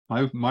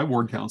my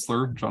ward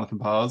councillor, Jonathan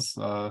Paz,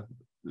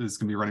 is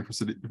going to be running for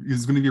city.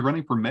 He's going to be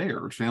running for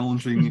mayor,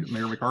 challenging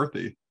Mayor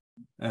McCarthy.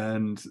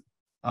 And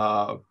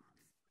I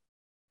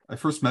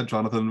first met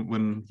Jonathan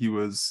when he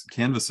was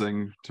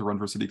canvassing to run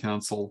for city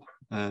council,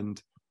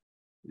 and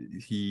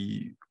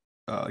he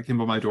came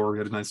by my door. We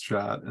had a nice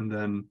chat, and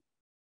then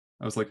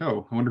I was like,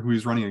 "Oh, I wonder who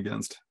he's running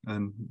against,"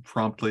 and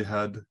promptly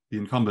had the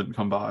incumbent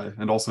come by,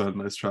 and also had a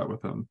nice chat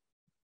with him.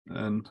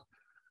 And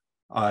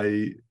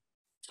I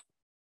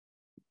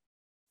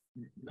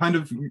kind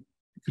of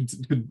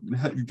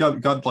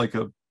got like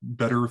a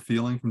better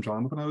feeling from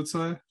Jonathan, I would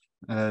say,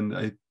 and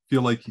I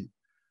feel like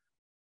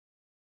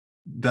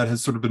that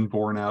has sort of been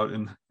borne out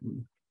in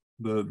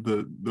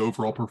the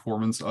overall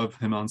performance of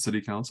him on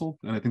city council,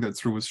 and I think that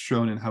sort of was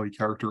shown in how he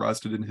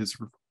characterized it in his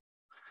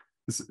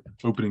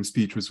opening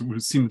speech,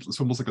 which seemed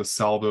almost like a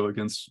salvo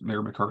against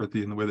Mayor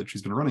McCarthy in the way that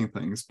she's been running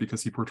things,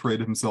 because he portrayed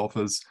himself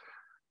as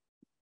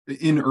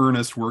in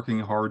earnest working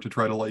hard to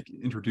try to like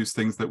introduce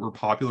things that were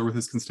popular with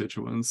his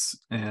constituents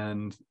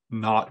and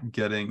not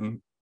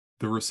getting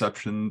the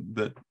reception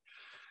that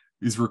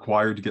is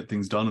required to get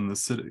things done in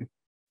this city.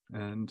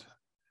 And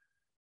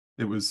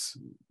it was,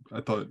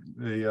 I thought,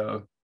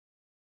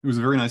 it was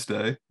a very nice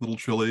day, a little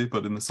chilly,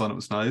 but in the sun it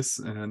was nice,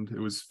 and it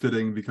was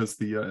fitting because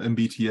the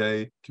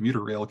MBTA commuter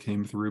rail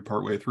came through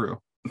partway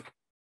through.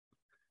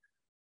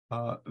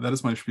 That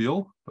is my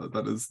spiel, but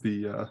that is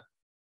the,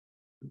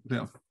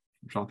 yeah,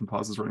 Jonathan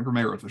Paz is running for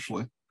mayor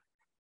officially.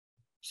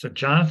 So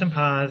Jonathan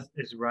Paz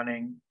is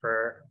running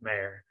for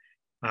mayor.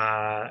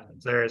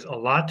 There's a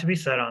lot to be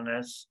said on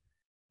this,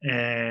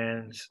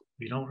 and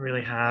we don't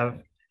really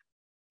have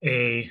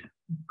a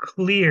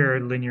clear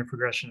linear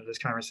progression of this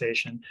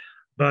conversation.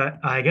 But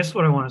I guess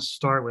what I want to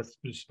start with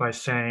is by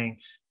saying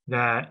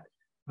that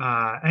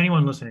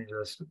anyone listening to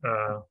this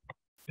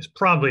is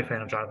probably a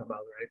fan of Jonathan Paz,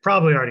 right?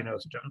 Probably already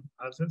knows what Jonathan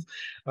Paz is.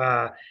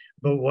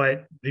 But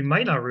what they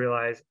might not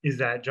realize is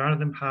that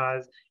Jonathan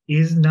Paz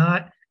is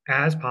not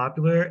as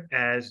popular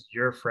as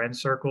your friend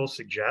circle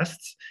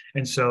suggests.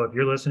 And so if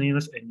you're listening to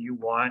this and you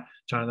want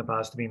Jonathan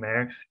Paz to be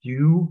mayor,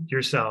 you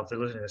yourself that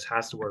listening to this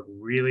has to work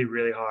really,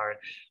 really hard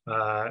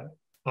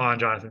on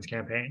Jonathan's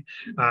campaign.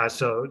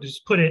 So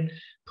just put it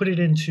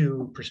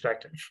into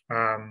perspective.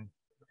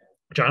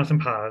 Jonathan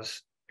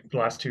Paz, the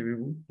last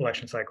two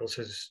election cycles,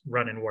 has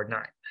run in Ward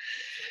 9.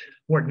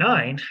 Ward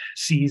 9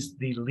 sees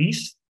the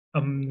least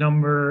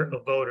number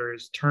of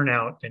voters turn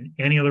out than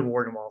any other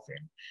ward in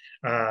Waltham.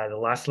 The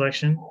last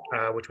election,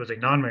 which was a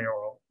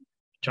non-mayoral,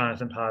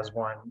 Jonathan Paz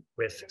won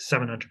with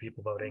 700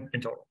 people voting in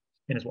total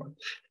in his ward.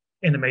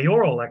 In the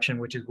mayoral election,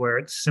 which is where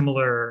it's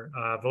similar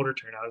voter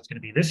turnout is going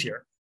to be this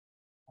year,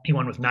 he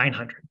won with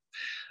 900.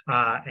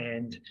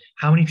 And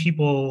how many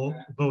people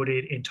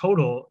voted in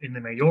total in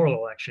the mayoral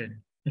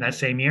election in that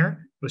same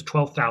year? It was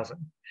 12,000.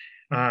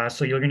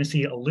 So you're going to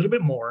see a little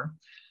bit more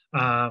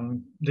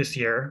this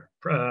year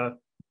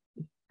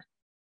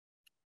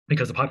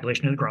because the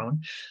population has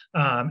grown.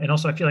 And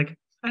also I feel like,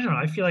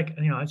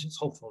 I'm just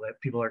hopeful that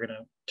people are going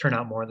to turn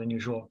out more than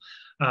usual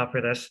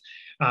for this.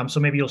 So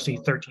maybe you'll see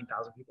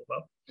 13,000 people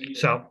vote.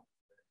 So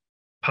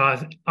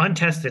Paz,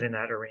 untested in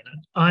that arena,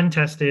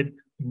 untested.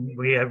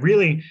 We have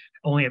really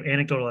only have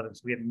anecdotal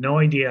evidence. We have no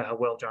idea how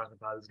well Jonathan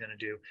Paz is going to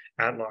do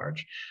at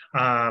large.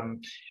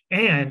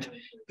 And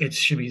it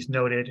should be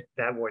noted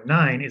that Ward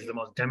 9 is the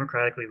most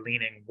democratically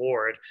leaning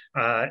ward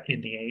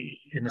in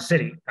the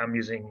city. I'm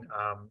using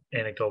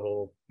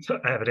anecdotal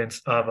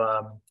evidence of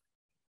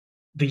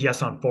the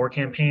Yes on 4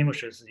 campaign,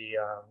 which is the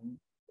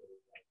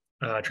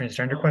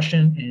transgender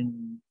question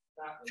in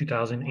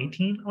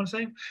 2018, I want to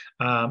say,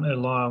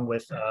 along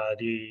with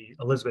the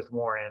Elizabeth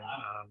Warren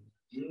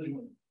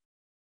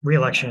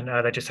re-election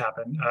that just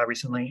happened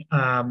recently.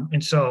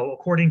 And so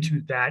according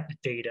to that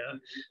data,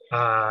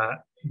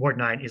 Ward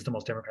 9 is the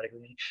most democratic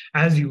leaning.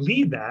 As you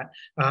leave that,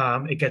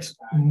 it gets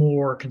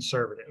more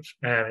conservative.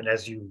 And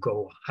as you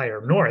go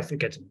higher north, it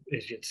gets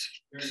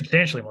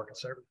substantially more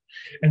conservative.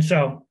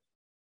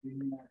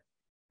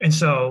 And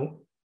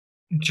so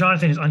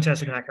Jonathan is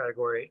untested in that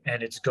category,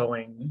 and it's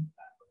going,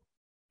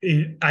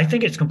 I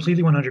think it's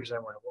completely 100%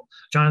 winnable.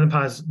 Jonathan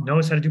Paz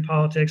knows how to do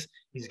politics.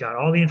 He's got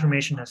all the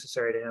information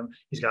necessary to him.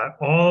 He's got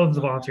all of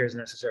the volunteers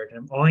necessary to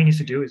him. All he needs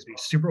to do is be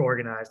super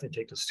organized and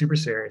take this super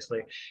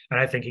seriously. And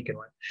I think he can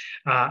win.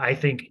 I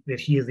think that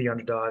he is the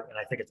underdog, and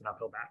I think it's an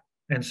uphill battle.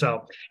 And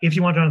so if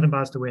you want Jonathan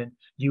Paz to win,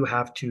 you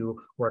have to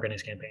work on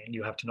his campaign.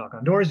 You have to knock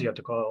on doors, you have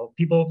to call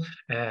people,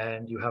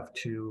 and you have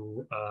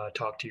to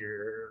talk to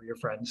your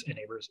friends and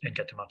neighbors and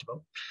get them out to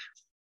vote.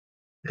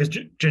 Because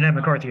Jeanette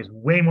McCarthy is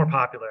way more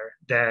popular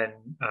than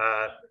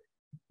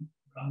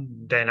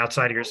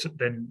inside of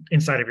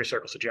your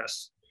circle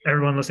suggests.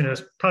 Everyone listening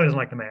to this probably doesn't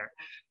like the mayor.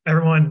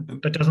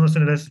 Everyone that doesn't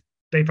listen to this,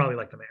 they probably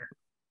like the mayor.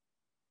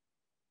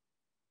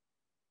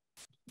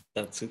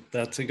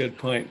 That's a good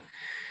point.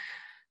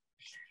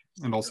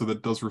 And also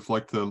that does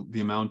reflect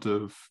the amount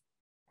of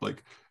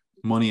like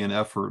money and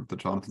effort that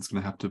Jonathan's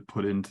going to have to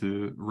put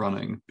into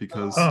running,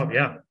 because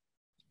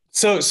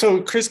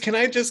So Chris, can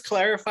I just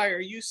clarify, are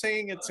you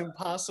saying it's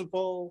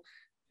impossible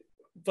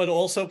but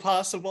also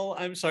possible.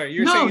 I'm sorry,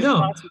 you're No, saying it's no,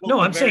 possible, no.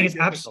 but I'm saying very it's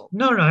difficult.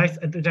 no, no.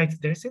 Did I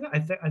say that? I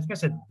think I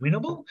said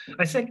winnable.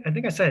 I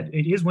think I said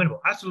it is winnable.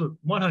 Absolute,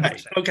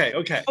 100%.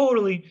 Okay.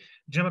 Totally,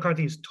 Jim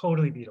McCarthy is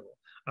totally beatable.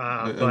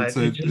 I would But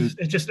say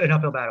it's just an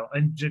uphill battle.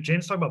 And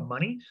James talking about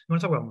money. You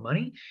want to talk about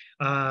money?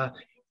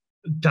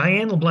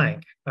 Diane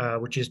LeBlanc,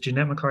 which is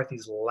Jeanette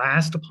McCarthy's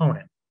last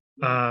opponent,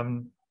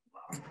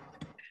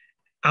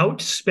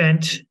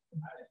 outspent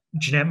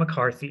Jeanette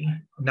McCarthy,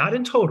 not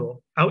in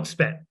total,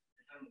 outspent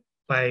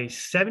by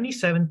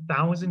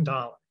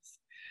 $77,000.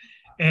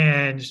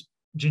 And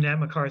Jeanette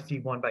McCarthy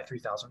won by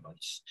 3,000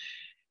 votes.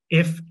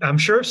 If I'm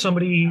sure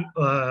somebody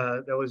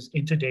that was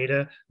into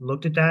data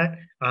looked at that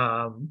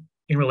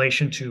in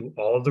relation to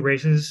all of the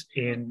races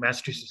in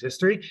Massachusetts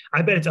history,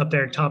 I bet it's up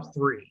there in top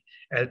three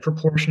as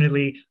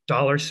proportionately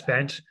dollars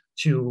spent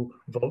to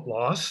vote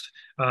lost.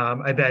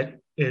 I bet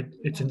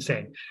it's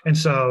insane. And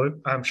so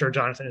I'm sure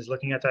Jonathan is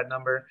looking at that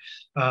number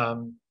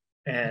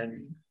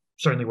and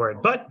certainly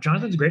worried. But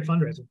Jonathan's a great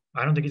fundraiser.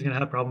 I don't think he's going to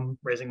have a problem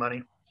raising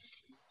money.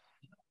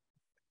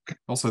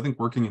 Also, I think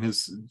working in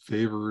his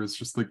favor is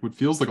just like what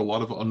feels like a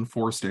lot of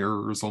unforced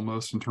errors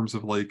almost in terms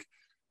of like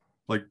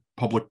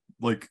public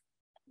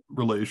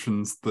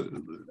relations,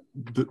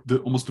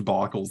 the almost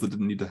debacles that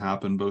didn't need to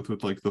happen, both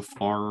with like the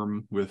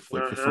farm, with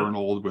like the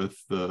Fernald, with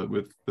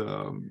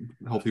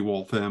Healthy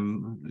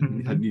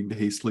Waltham, had needing to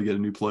hastily get a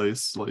new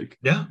place. Like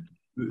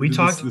we've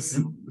talked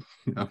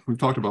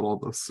about all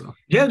this. So.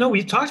 Yeah, no,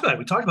 we talked about it.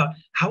 We talked about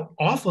how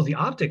awful the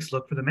optics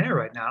look for the mayor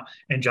right now,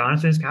 and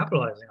Jonathan is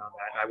capitalizing on that.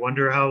 I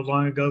wonder how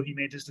long ago he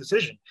made this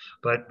decision.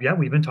 But yeah,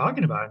 we've been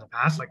talking about it in the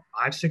past like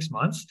 5-6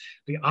 months.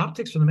 The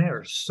optics for the mayor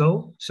are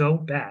so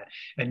bad.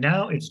 And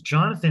now it's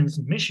Jonathan's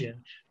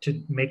mission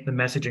to make the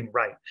messaging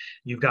right.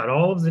 You've got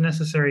all of the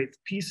necessary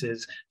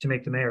pieces to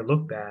make the mayor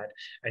look bad,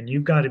 and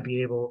you've got to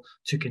be able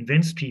to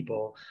convince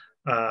people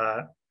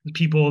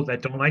people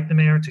that don't like the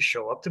mayor to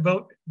show up to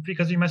vote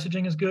because your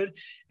messaging is good.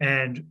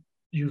 And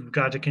you've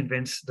got to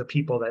convince the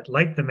people that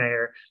like the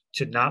mayor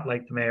to not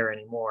like the mayor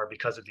anymore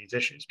because of these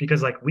issues.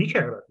 Because like we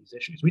care about these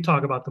issues. We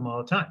talk about them all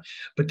the time.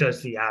 But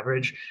does the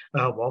average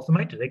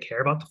Walthamite, do they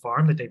care about the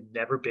farm that they've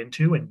never been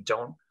to and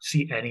don't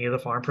see any of the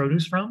farm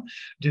produce from?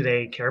 Do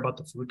they care about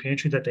the food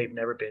pantry that they've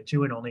never been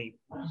to and only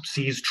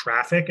sees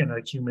traffic and a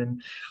human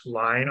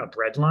line, a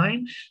bread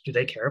line? Do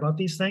they care about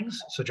these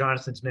things? So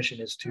Jonathan's mission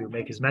is to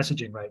make his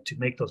messaging right, to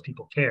make those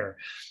people care,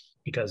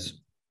 because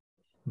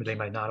they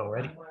might not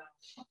already.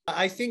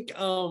 I think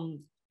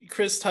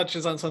Chris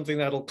touches on something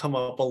that'll come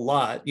up a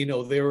lot. You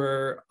know, there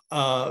were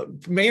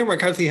Mayor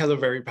McCarthy has a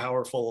very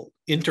powerful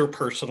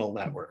interpersonal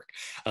network.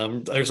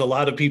 There's a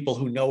lot of people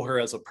who know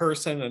her as a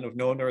person and have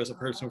known her as a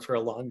person for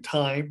a long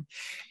time.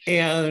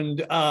 And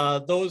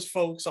those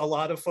folks, a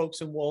lot of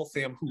folks in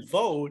Waltham who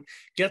vote,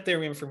 get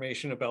their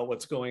information about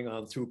what's going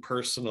on through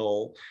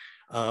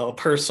a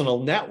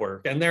personal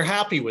network, and they're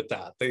happy with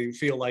that. They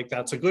feel like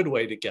that's a good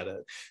way to get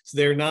it. So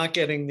they're not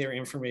getting their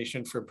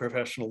information from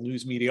professional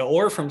news media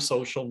or from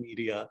social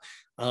media,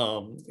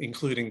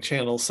 including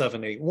Channel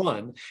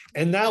 781.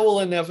 And that will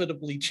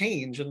inevitably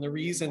change. And the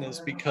reason is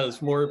because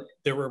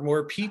there were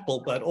more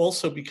people, but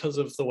also because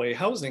of the way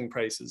housing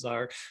prices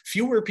are,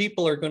 fewer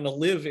people are going to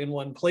live in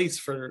one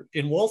place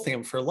in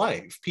Waltham for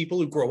life. People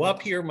who grow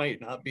up here might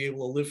not be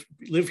able to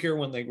live here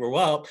when they grow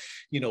up.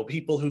 You know,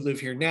 people who live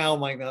here now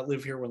might not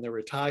live here when they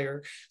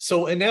retire.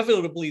 So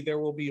inevitably there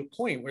will be a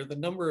point where the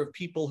number of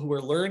people who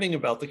are learning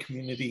about the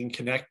community and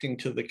connecting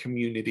to the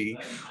community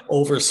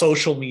over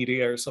social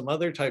media or some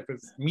other type of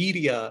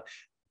media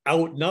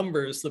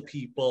outnumbers the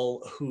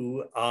people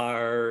who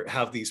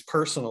have these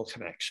personal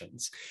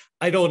connections.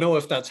 I don't know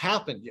if that's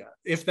happened yet.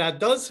 If that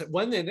does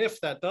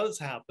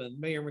happen,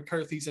 Mayor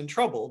McCarthy's in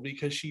trouble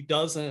because she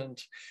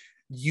doesn't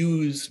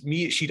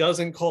she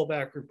doesn't call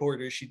back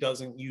reporters, she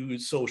doesn't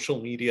use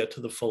social media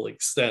to the full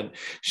extent.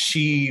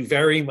 She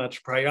very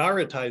much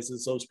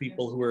prioritizes those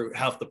people who are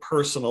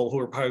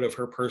part of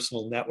her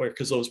personal network,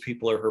 because those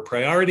people are her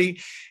priority.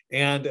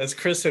 And as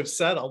Chris have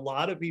said, a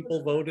lot of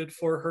people voted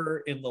for her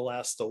in the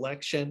last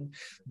election.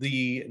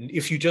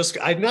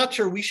 I'm not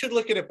sure, we should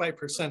look at it by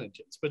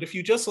percentages, but if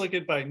you just look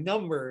at it by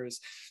numbers,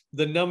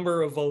 the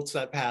number of votes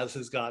that Paz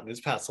has gotten in his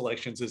past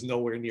elections is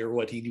nowhere near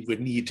what he would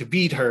need to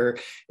beat her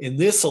in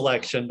this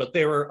election. But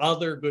there are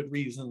other good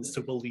reasons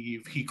to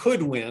believe he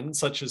could win,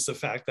 such as the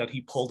fact that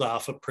he pulled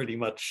off a pretty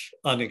much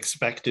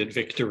unexpected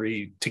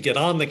victory to get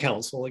on the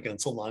council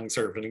against a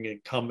long-serving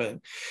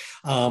incumbent.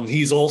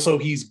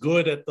 He's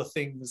good at the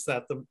things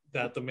that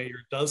the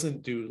mayor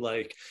doesn't do,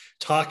 like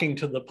talking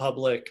to the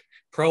public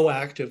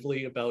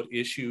proactively about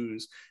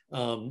issues,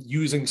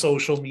 using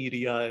social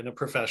media in a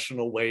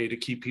professional way to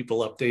keep people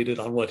updated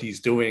on what he's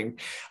doing.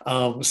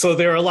 So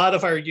there are a lot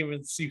of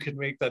arguments you could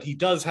make that he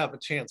does have a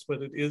chance,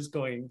 but it is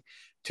going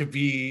to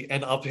be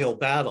an uphill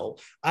battle.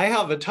 I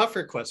have a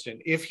tougher question.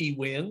 If he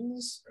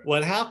wins,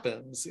 what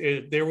happens?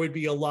 There would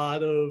be a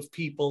lot of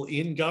people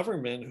in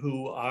government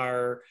who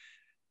are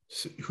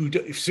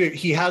so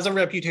he has a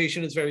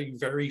reputation as very,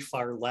 very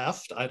far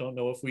left. I don't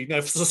know if we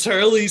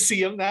necessarily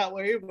see him that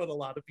way, but a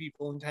lot of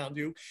people in town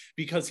do,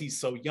 because he's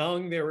so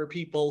young. There are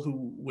people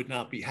who would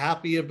not be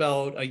happy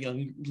about a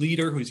young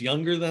leader who's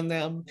younger than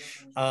them,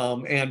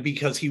 and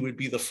because he would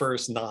be the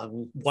first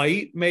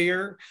non-white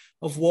mayor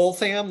of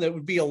Waltham, that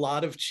would be a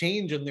lot of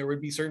change, and there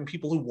would be certain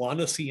people who want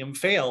to see him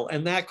fail,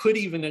 and that could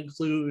even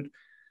include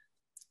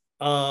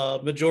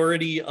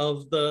majority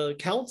of the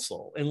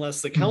council,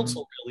 unless the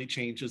council really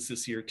changes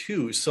this year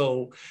too.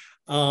 So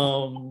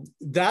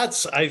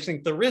that's, I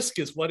think the risk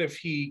is, what if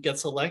he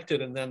gets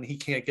elected and then he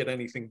can't get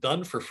anything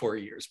done for 4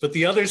 years? But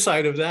the other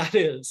side of that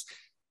is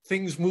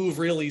things move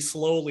really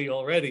slowly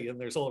already, and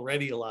there's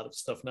already a lot of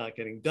stuff not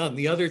getting done.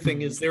 The other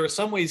thing is, there are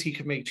some ways he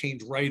can make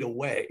change right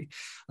away.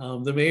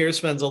 The mayor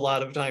spends a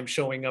lot of time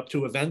showing up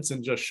to events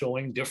and just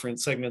showing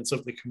different segments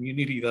of the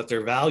community that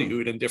they're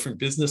valued, and different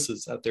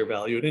businesses that they're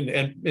valued.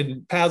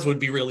 And Paz would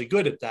be really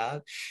good at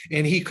that.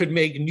 And he could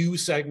make new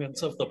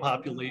segments of the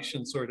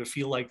population sort of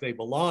feel like they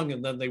belong,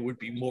 and then they would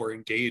be more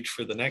engaged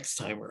for the next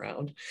time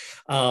around.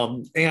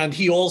 And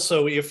he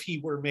also, if he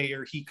were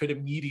mayor, he could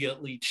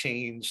immediately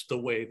change the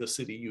way the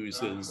city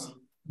uses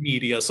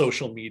media,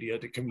 social media,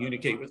 to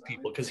communicate with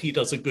people, because he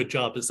does a good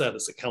job as that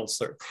as a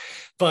counselor.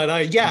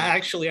 But yeah,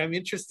 actually, I'm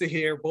interested to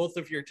hear both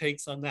of your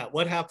takes on that.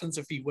 What happens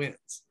if he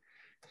wins?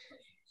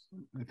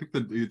 I think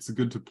that it's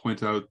good to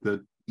point out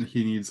that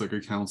he needs like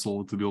a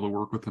council to be able to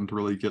work with him to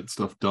really get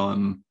stuff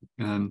done.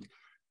 And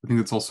I think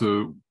that's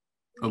also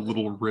a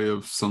little ray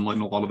of sunlight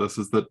in a lot of this,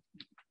 is that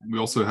we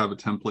also have a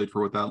template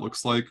for what that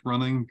looks like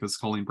running, because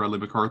Colleen Bradley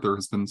MacArthur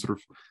has been sort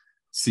of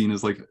seen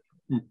as like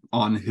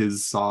on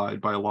his side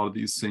by a lot of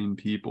these same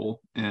people,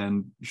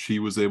 and she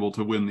was able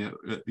to win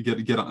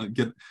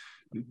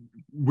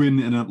win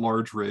in a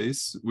large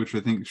race, which I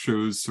think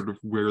shows sort of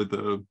where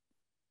the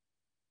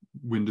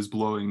wind is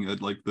blowing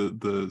at like the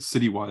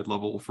citywide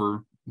level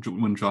for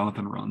when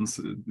Jonathan runs.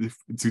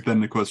 It's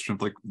then a question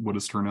of like, what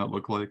does turnout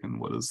look like, and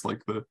what does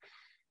like the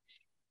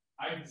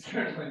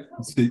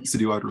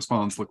citywide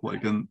response look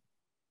like? And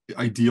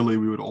ideally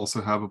we would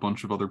also have a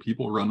bunch of other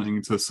people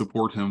running to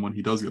support him when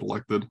he does get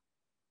elected.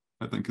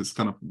 I think is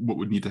kind of what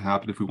would need to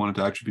happen if we wanted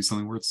to actually be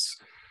something where it's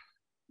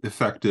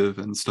effective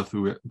and stuff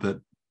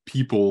that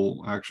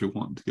people actually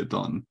want to get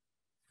done.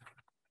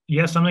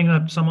 Yeah, something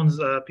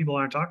that people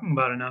aren't talking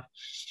about enough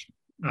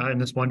in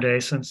this one day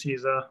since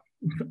he's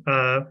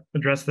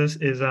addressed this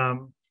is that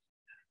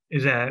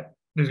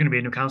there's going to be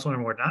a new councilor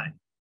in Ward 9.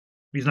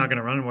 He's not going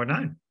to run in Ward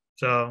 9,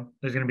 so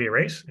there's going to be a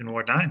race in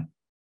Ward 9,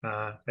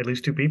 at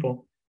least 2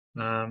 people.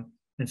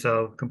 And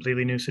so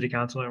completely new city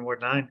councilor in Ward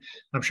 9.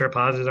 I'm sure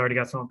Paz has already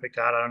got someone picked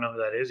out. I don't know who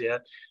that is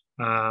yet,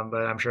 but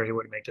I'm sure he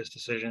wouldn't make this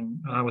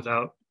decision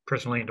without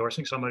personally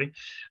endorsing somebody.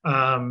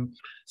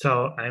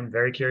 So I'm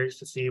very curious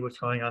to see what's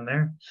going on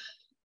there.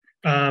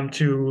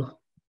 To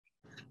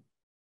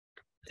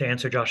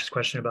answer Josh's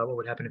question about what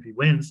would happen if he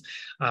wins,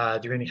 you're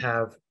going to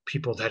have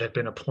people that have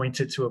been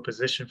appointed to a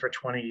position for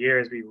 20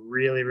 years be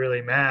really,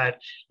 really mad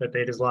that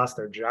they just lost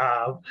their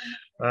job.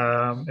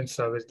 And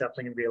so there's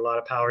definitely going to be a lot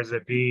of powers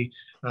that be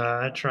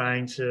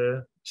trying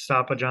to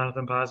stop a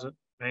Jonathan Paz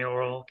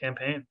mayoral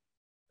campaign.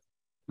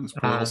 There's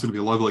probably also going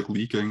to be a lot of like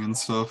leaking and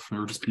stuff,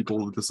 or just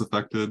people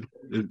disaffected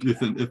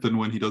if and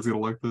when he does get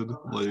elected.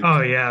 Like,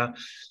 oh yeah,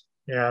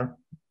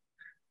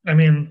 I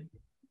mean,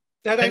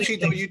 that actually,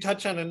 though, you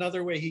touch on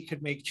another way he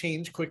could make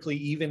change quickly,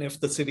 even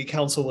if the city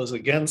council was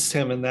against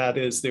him, and that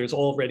is there's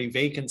already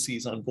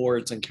vacancies on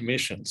boards and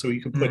commissions. So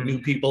you can put new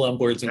people on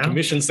boards and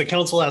commissions. The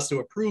council has to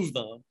approve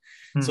them,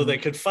 so they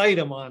could fight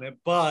him on it,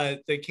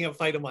 but they can't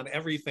fight him on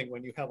everything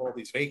when you have all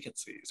these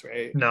vacancies,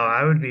 right? No,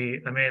 I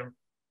mean,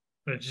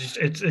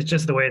 it's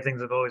just the way things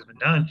have always been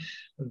done.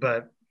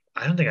 But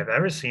I don't think I've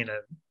ever seen a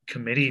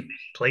committee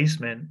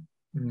placement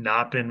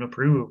not been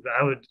approved.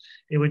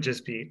 It would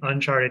just be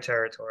uncharted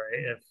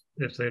territory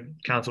if the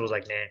council was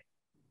like, nah,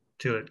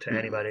 to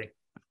anybody.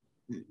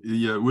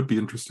 Yeah, it would be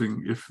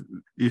interesting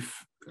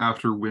if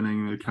after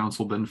winning the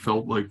council then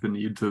felt like the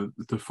need to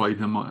fight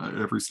him at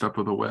every step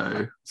of the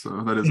way. So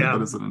that is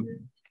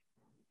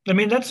I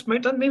mean,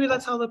 maybe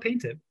that's how they'll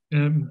paint it.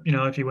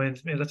 If he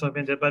wins, maybe that's how they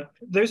paint it. But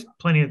there's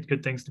plenty of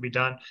good things to be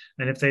done,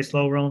 and if they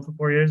slow roll him for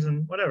 4 years,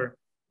 and whatever.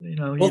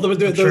 Well,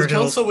 the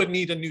council would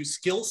need a new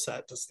skill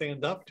set to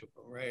stand up to him,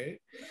 right?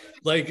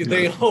 Like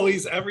they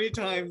always, every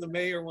time the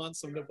mayor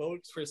wants them to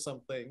vote for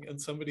something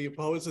and somebody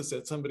opposes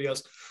it, somebody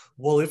else,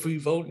 well, if we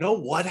vote no,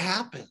 what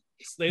happens?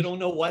 They don't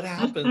know what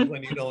happens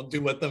when you don't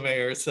do what the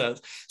mayor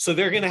says. So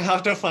they're going to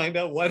have to find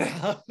out what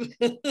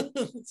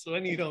happens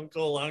when you don't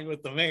go along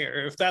with the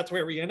mayor, if that's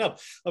where we end up.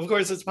 Of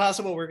course, it's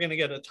possible we're going to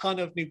get a ton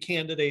of new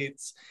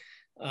candidates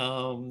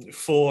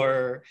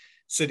for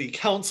city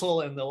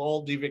council and they'll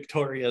all be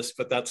victorious,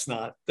 but that's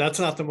not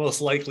the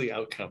most likely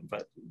outcome,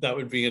 but that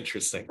would be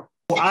interesting.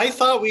 Well, I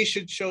thought we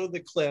should show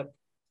the clip.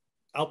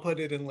 I'll put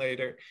it in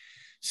later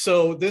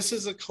So this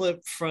is a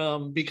clip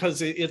from,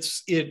 because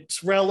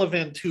it's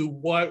relevant to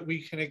what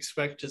we can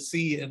expect to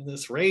see in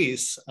this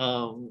race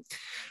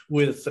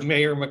with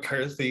Mayor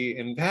McCarthy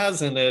and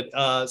Paz in it.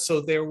 So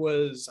there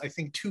was, I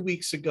think 2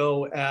 weeks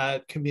ago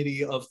at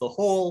Committee of the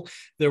Whole,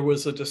 there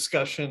was a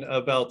discussion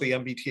about the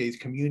MBTA's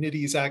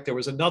Communities Act. There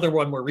was another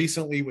one more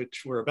recently,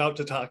 which we're about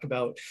to talk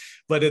about.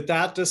 But at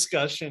that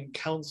discussion,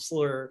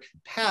 Councillor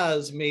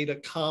Paz made a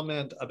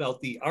comment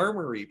about the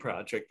Armory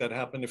project that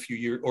happened a few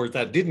years, or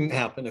that didn't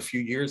happen a few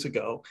years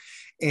ago.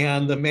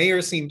 And the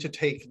mayor seemed to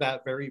take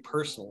that very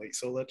personally.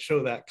 So let's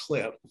show that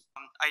clip.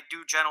 I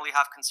do generally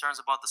have concerns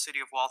about the city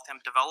of Waltham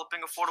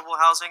developing affordable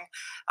housing.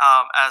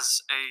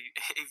 As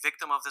a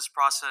victim of this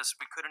process,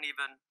 we couldn't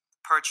even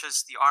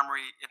purchase the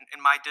Armory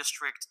in my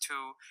district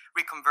to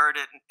reconvert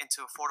it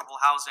into affordable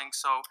housing.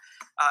 So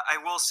I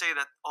will say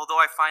that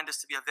although I find this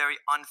to be a very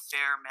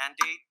unfair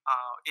mandate,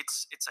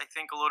 it's I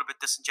think a little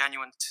bit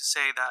disingenuous to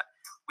say that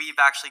we've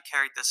actually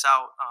carried this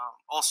out.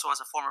 Also,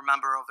 as a former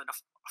member of an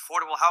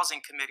affordable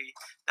housing committee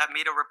that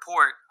made a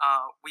report,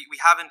 we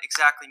haven't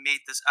exactly made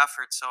this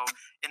effort. So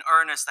in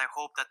earnest, I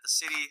hope that the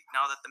city,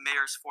 now that the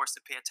mayor is forced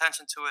to pay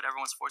attention to it,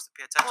 everyone's forced to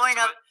pay attention to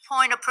it.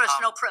 Point of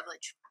personal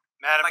privilege.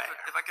 Madam Mayor.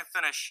 If I can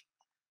finish.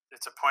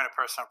 It's a point of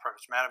personal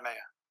privilege. Madam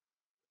Mayor.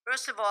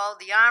 First of all,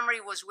 the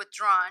Armory was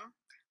withdrawn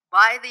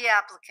by the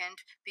applicant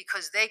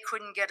because they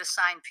couldn't get a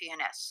signed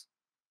PNS.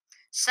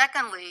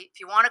 Secondly, if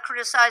you want to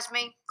criticize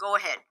me, go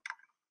ahead.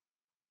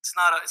 It's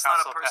not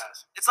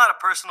a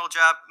personal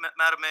jab,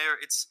 Madam Mayor.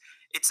 It's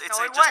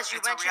no, it was.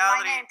 You mentioned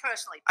my name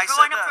personally.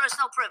 Point of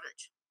personal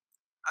privilege.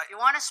 If you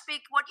want to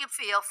speak what you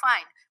feel,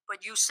 fine.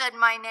 But you said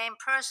my name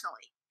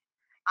personally.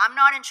 I'm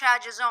not in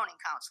charge of zoning,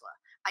 Counselor.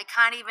 I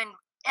can't even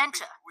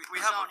enter. We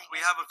have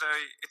a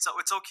very, it's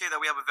okay that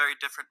we have a very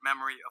different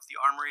memory of the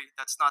Armory.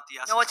 That's not the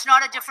essence. No, it's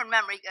not a different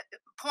memory.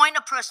 Point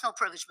of personal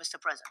privilege, Mr.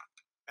 President.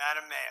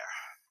 Madam Mayor.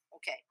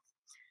 Okay.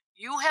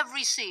 You have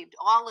received,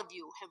 all of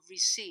you have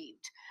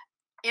received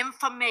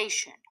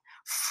information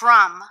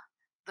from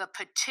the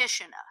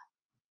petitioner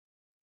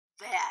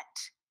that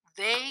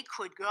they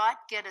could not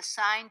get a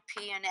signed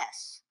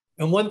PNS.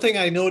 And one thing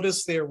I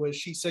noticed there was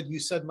she said, you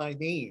said my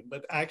name,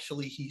 but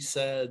actually he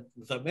said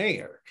the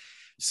mayor.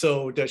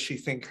 So does she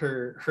think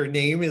her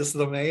name is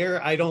the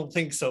mayor? I don't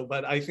think so,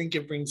 but I think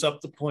it brings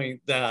up the point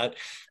that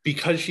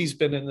because she's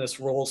been in this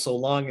role so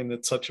long and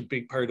it's such a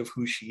big part of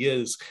who she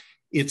is,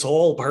 it's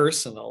all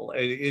personal.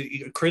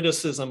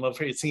 Criticism of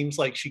her, it seems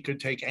like she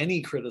could take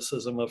any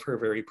criticism of her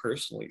very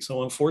personally.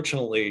 So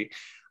unfortunately,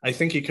 I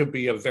think it could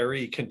be a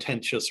very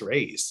contentious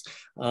race.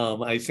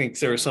 I think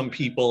there are some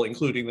people,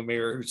 including the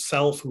mayor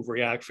herself, who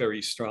react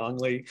very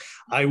strongly.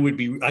 I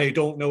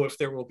don't know if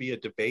there will be a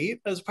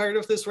debate as part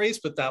of this race,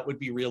 but that would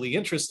be really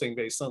interesting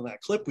based on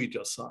that clip we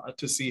just saw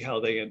to see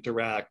how they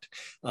interact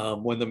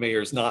when the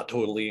mayor's not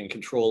totally in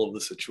control of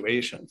the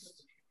situation.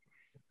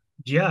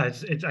 Yeah, I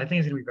think it's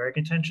going to be very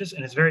contentious,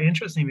 and it's very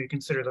interesting when you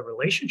consider the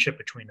relationship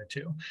between the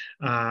two.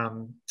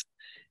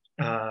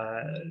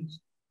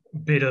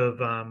 Bit of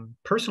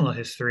personal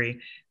history.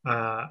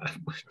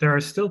 There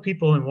are still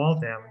people in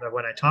Waltham that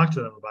when I talk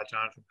to them about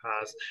Jonathan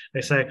Paz,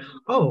 they say,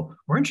 "Oh,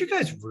 weren't you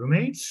guys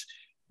roommates?"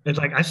 It's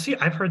like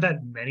I've heard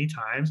that many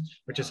times,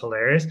 which is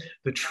hilarious.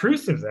 The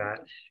truth of that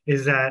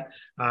is that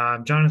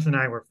Jonathan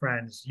and I were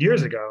friends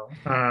years ago,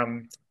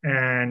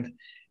 and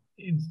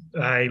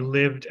I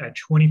lived at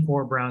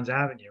 24 Browns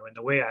Avenue. And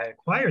the way I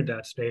acquired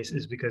that space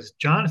is because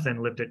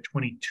Jonathan lived at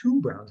 22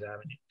 Browns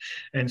Avenue.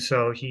 And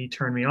so he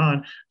turned me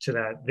on to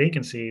that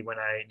vacancy when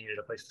I needed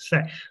a place to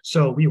stay.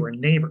 So we were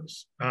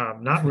neighbors,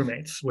 not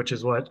roommates, which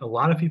is what a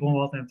lot of people in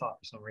Waltham thought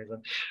for some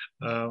reason.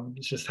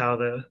 It's just how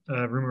the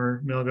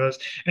rumor mill goes.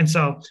 And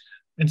so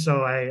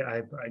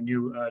I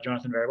knew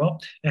Jonathan very well.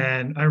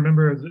 And I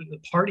remember the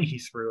party he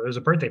threw. It was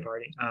a birthday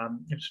party.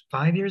 It was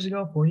 5 years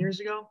ago, 4 years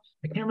ago.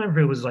 I can't remember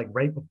if it was like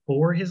right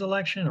before his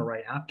election or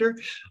right after.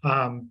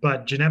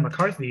 But Jeanette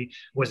McCarthy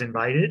was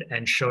invited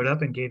and showed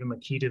up and gave him a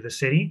key to the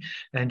city.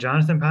 And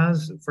Jonathan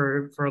Paz,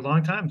 for a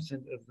long time,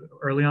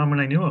 early on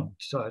when I knew him,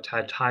 so it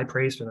had high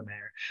praise for the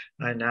mayor.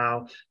 And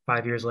now,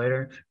 5 years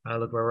later,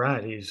 look where we're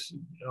at. He's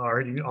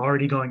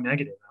already going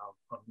negative.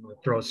 I'll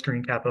throw a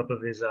screen cap up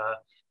of his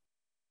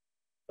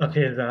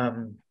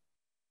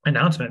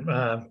announcement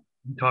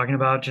talking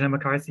about Jeanette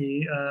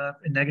McCarthy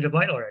in negative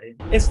light already.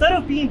 Instead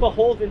of being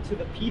beholden to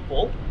the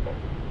people,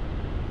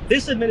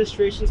 this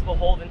administration is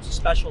beholden to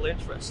special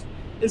interests.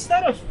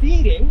 Instead of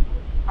feeding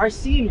our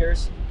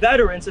seniors,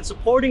 veterans, and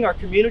supporting our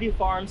community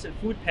farms and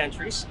food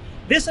pantries,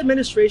 this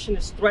administration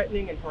is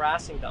threatening and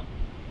harassing them.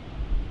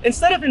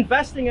 Instead of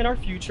investing in our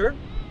future,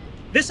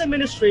 this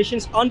administration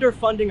is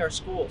underfunding our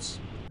schools.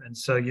 And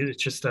so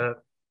it's just a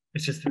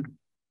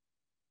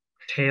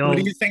tale. What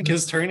do you think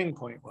his turning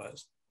point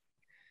was?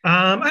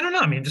 I don't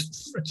know. I mean,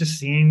 just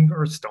seeing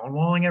her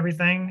stonewalling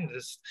everything.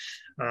 Just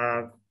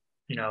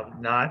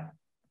not.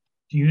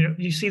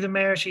 You see the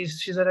mayor.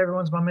 She's at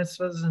everyone's bar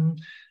mitzvahs, and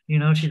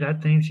she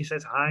that thing. She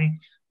says hi,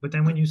 but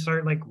then when you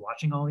start like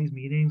watching all these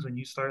meetings, when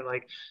you start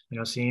like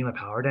seeing the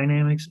power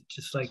dynamics, it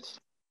just like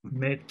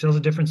it tells a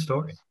different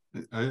story.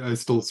 I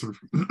still sort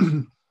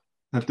of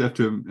have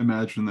to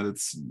imagine that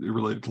it's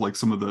related to like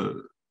some of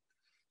the,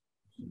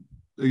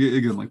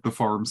 again, like the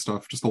farm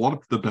stuff. Just a lot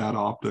of the bad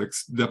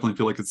optics definitely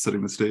feel like it's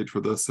setting the stage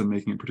for this and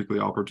making it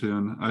particularly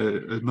opportune.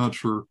 I'm not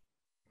sure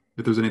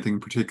if there's anything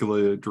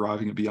particularly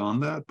driving it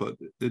beyond that, but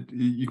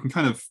you can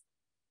kind of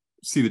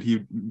see that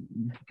he,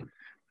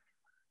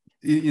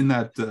 in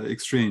that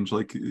exchange,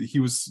 like he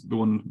was the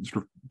one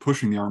sort of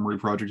pushing the Armory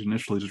project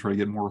initially to try to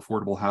get more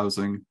affordable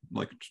housing.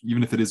 Like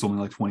even if it is only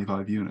like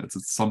 25 units,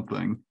 it's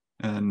something.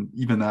 And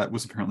even that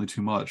was apparently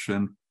too much,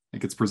 and it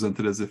gets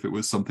presented as if it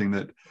was something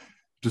that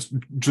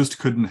just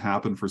couldn't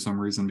happen for some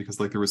reason, because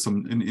like there was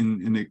some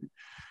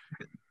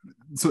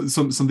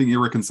something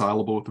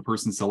irreconcilable with the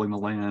person selling the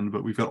land,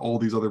 but we've got all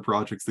these other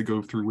projects that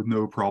go through with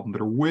no problem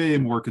that are way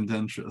more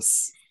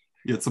contentious,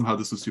 yet somehow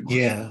this was too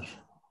much.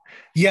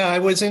 Yeah, I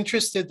was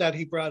interested that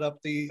he brought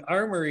up the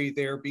Armory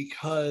there,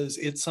 because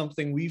it's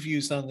something we've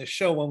used on the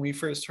show. When we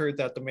first heard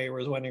that the mayor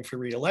was running for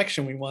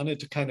re-election, we wanted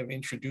to kind of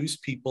introduce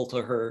people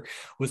to her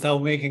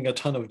without making a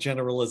ton of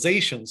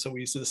generalizations. So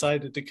we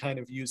decided to kind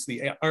of use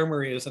the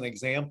Armory as an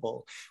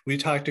example. We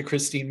talked to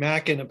Christine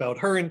Mackin about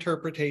her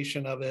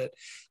interpretation of it.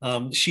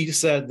 She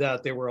said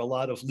that there were a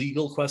lot of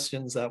legal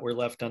questions that were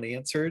left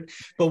unanswered.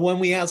 But when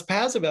we asked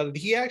Paz about it,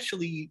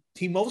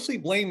 he mostly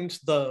blamed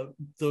the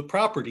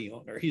property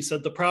owner. He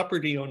said the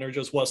property owner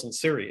just wasn't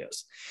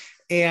serious.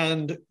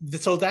 And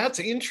so that's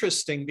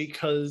interesting,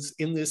 because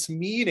in this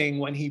meeting,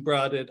 when he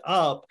brought it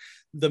up,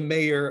 the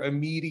mayor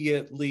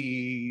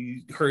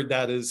immediately heard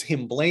that as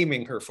him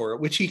blaming her for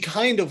it, which he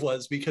kind of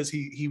was, because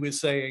he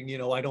was saying, you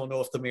know, I don't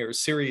know if the mayor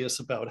is serious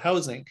about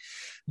housing.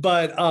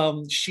 But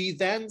she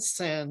then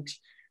sent,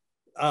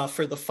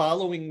 for the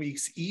following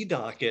week's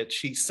e-docket,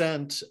 she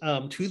sent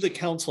to the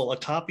council a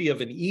copy of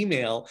an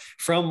email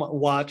from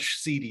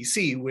Watch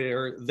CDC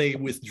where they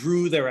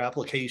withdrew their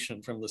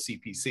application from the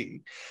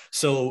CPC.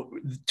 So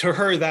to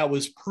her, that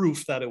was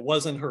proof that it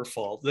wasn't her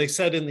fault. They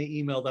said in the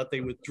email that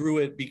they withdrew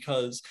it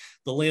because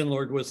the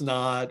landlord was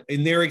not,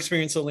 in their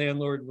experience, the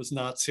landlord was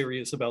not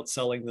serious about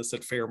selling this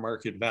at fair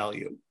market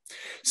value.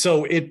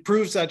 So it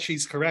proves that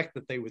she's correct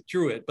that they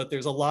withdrew it, but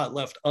there's a lot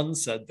left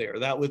unsaid there.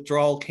 That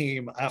withdrawal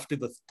came after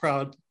the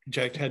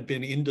project had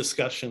been in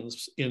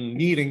discussions in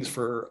meetings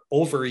for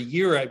over a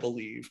year, I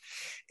believe.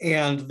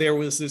 And there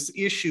was this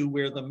issue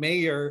where the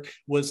mayor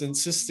was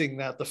insisting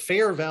that the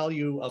fair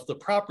value of the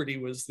property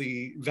was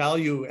the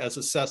value as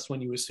assessed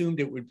when you assumed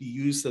it would be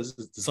used as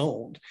it's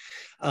zoned.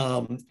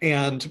 But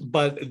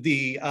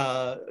the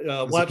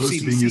Watch opposed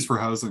to being used for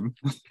housing.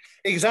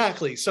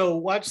 Exactly. So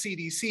Watch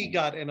CDC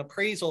got an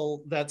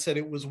appraisal that said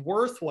it was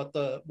worth what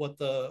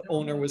the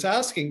owner was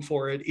asking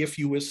for it if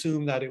you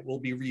assume that it will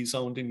be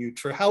rezoned and used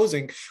for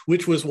housing,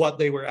 which was what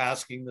they were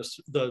asking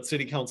the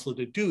city council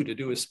to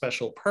do a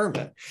special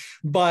permit.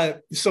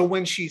 But so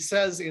when she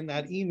says in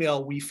that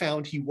email, we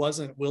found he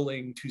wasn't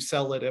willing to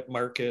sell it at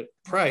market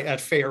price, at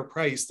fair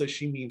price, does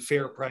she mean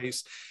fair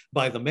price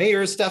by the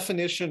mayor's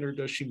definition, or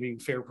does she mean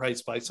fair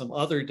price by some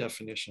other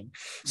definition?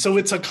 So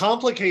it's a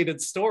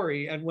complicated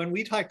story. And when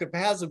we talked to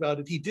Paz about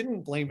it, he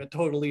didn't blame it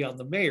totally on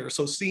the mayor.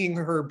 So seeing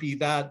her be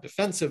that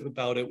defensive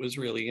about it was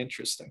really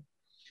interesting.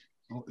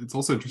 Well, it's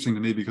also interesting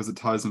to me because it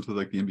ties into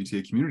like the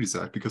MBTA Communities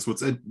Act, because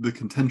the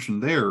contention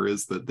there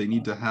is that they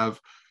need to have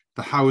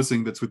the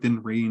housing that's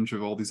within range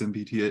of all these the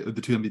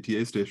two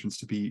MBTA stations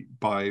to be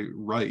by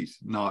right,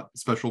 not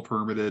special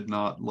permitted,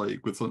 not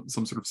like with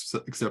some sort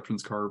of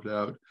exceptions carved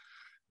out.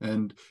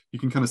 And you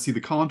can kind of see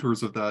the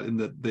contours of that in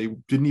that they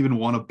didn't even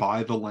want to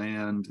buy the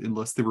land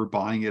unless they were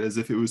buying it as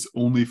if it was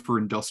only for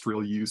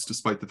industrial use,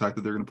 despite the fact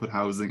that they're going to put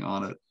housing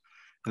on it.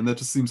 And that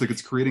just seems like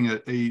it's creating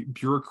a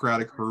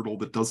bureaucratic hurdle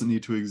that doesn't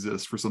need to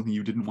exist for something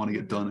you didn't want to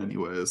get done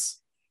anyways.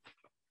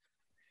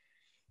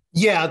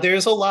 Yeah,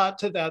 there's a lot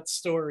to that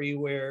story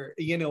where,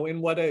 you know,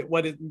 in what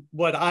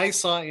I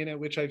saw in it,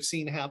 which I've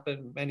seen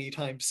happen many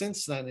times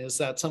since then, is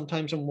that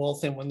sometimes in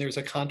Waltham, when there's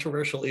a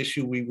controversial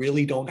issue, we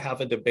really don't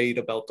have a debate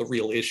about the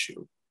real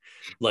issue.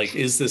 Like,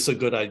 is this a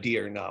good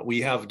idea or not?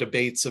 We have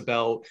debates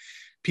about,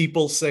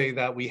 people say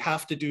that we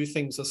have to do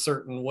things a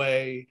certain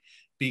way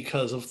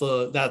because of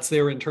that's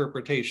their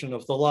interpretation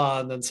of the law,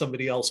 and then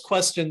somebody else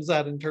questions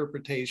that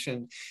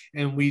interpretation,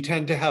 and we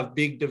tend to have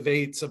big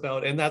debates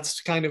about, and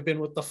that's kind of been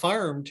with the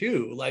farm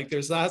too. Like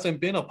there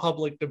hasn't been a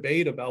public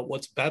debate about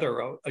what's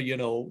better, you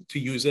know, to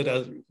use it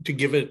as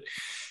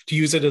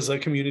a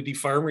community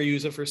farm or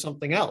use it for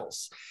something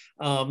else.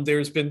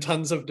 There's been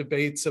tons of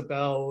debates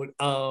about,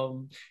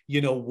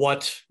 you know,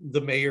 what the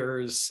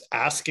mayor's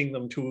asking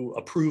them to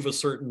approve a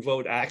certain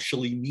vote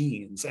actually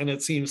means. And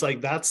it seems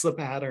like that's the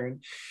pattern.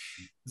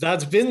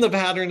 That's been the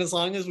pattern as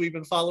long as we've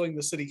been following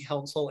the city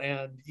council.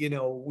 And, you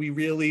know, we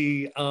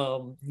really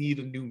need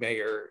a new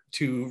mayor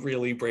to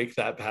really break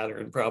that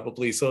pattern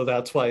probably. So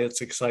that's why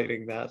it's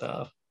exciting that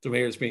the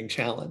mayor's being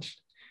challenged.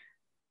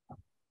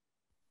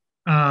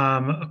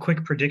 A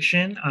quick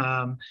prediction.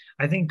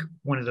 I think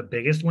one of the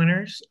biggest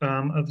winners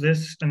of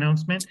this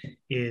announcement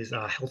is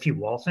Healthy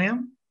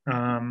Waltham.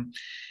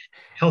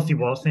 Healthy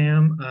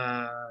Waltham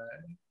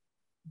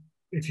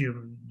if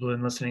you've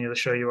been listening to the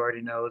show, you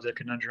already know the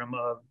conundrum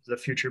of the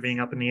future being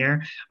up in the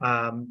air.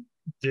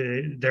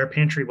 Their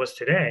pantry was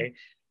today,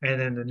 and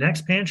then the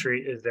next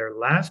pantry is their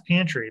last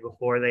pantry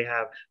before they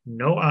have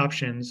no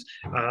options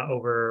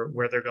over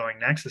where they're going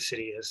next. The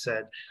city has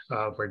said,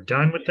 we're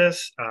done with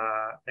this,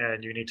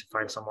 and you need to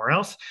find somewhere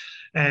else.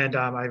 And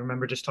I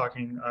remember just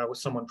talking with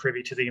someone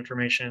privy to the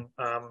information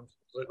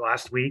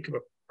last week,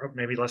 or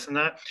maybe less than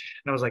that.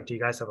 And I was like, do you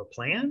guys have a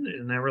plan?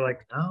 And they were like,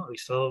 no, we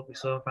still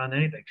haven't found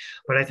anything.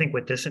 But I think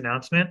with this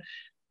announcement,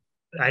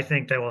 I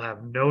think they will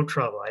have no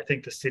trouble. I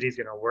think the city's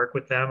going to work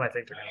with them. I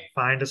think they're going to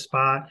find a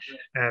spot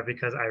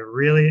because I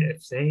really,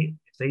 if they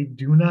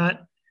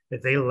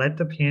let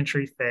the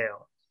pantry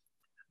fail,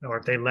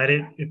 or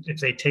if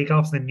they take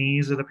off the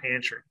knees of the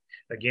pantry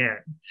again,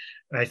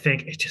 I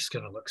think it's just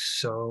going to look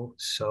so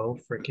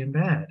freaking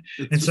bad.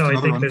 It's and so I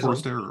think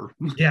unforced error.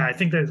 Yeah, I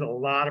think there's a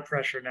lot of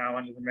pressure now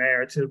under the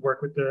mayor to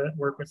work with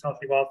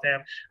Healthy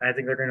Waltham. I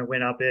think they're going to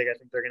win out big. I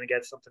think they're going to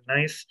get something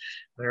nice.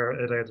 They're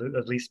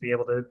at least be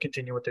able to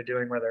continue what they're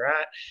doing where they're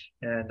at.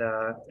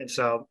 And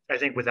so I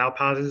think without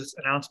Paz's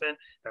announcement,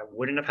 that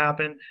wouldn't have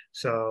happened.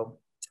 So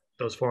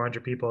those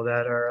 400 people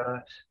that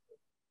are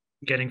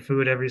getting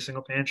food every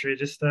single pantry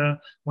just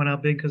went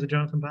out big because of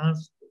Jonathan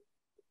Paz.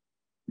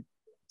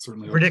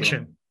 Certainly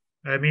Prediction.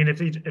 I mean, if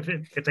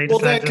they well,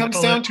 that comes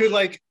down to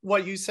like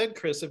what you said,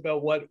 Chris,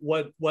 about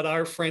what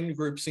our friend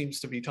group seems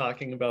to be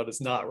talking about is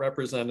not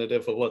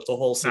representative of what the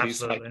whole city's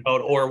talking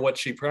about or what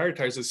she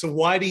prioritizes. So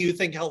why do you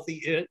think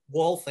Healthy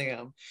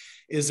Waltham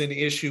is an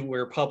issue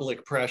where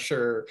public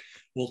pressure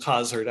will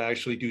cause her to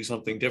actually do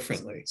something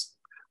differently?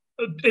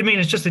 I mean,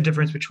 it's just a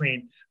difference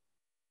between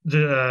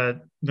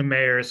the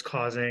mayor's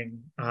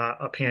causing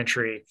a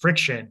pantry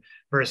friction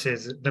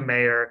versus the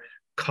mayor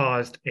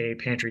caused a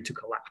pantry to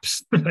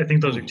collapse. I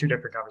think those are two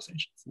different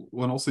conversations.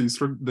 Well, and also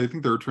they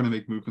think they're trying to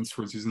make movements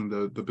towards using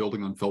the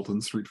building on Felton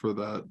Street for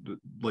that,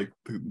 like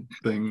the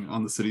thing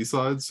on the city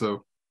side.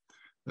 So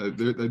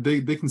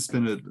they can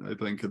spin it, I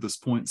think, at this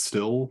point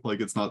still, like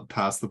it's not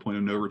past the point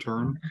of no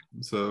return.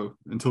 So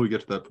until we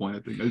get to that point, I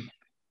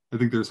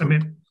think there's hope. I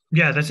mean,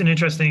 yeah, that's an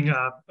interesting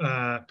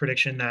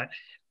prediction that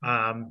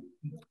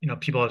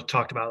people have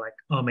talked about, like,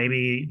 oh,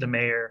 maybe the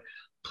mayor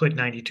put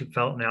 92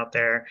 Felton out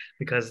there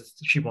because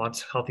she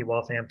wants Healthy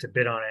Waltham to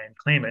bid on it and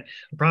claim it.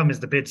 The problem is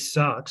the bid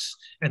sucks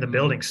and the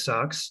building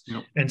sucks.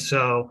 Yep. And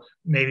so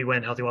maybe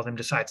when Healthy Waltham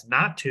decides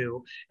not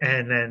to,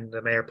 and then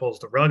the mayor pulls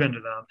the rug under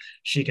them,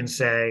 she can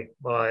say,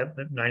 well,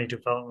 92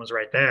 Felton was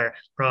right there.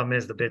 Problem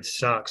is the bid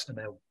sucks and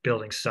the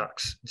building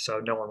sucks. So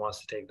no one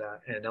wants to take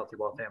that. And Healthy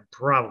Waltham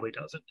probably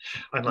doesn't,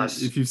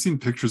 unless... If you've seen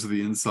pictures of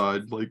the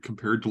inside, like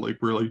compared to like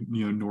where like,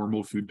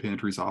 normal food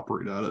pantries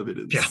operate out of,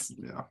 it's,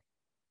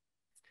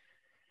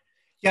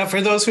 Yeah,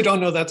 for those who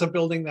don't know, that's a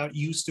building that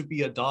used to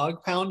be a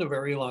dog pound a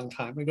very long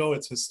time ago.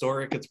 It's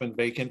historic. It's been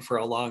vacant for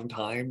a long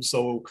time.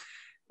 So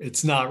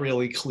it's not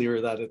really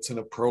clear that it's an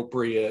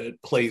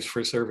appropriate place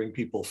for serving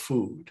people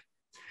food.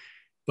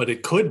 But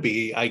it could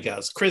be, I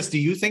guess. Chris, do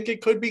you think it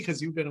could be?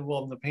 Because you've been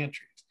involved in the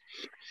pantries.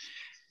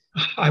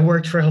 I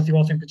worked for Healthy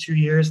Waltham for 2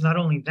 years. Not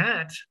only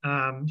that,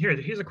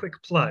 here's a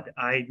quick plug.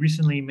 I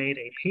recently made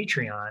a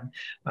Patreon,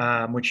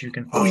 which you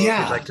can follow if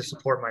you'd like to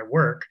support my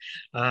work.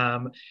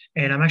 And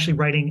I'm actually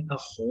writing a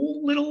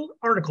whole little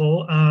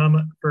article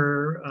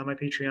for my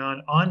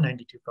Patreon on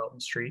 92 Felton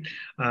Street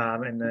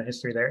and the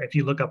history there. If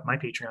you look up my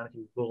Patreon, if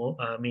you Google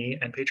me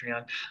and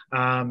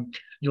Patreon,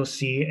 you'll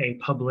see a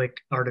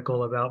public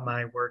article about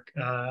my work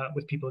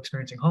with people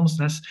experiencing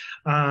homelessness.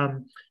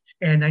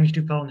 And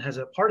 92 Felton has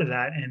a part of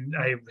that. And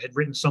I had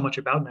written so much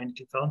about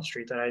 92 Felton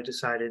Street that I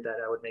decided that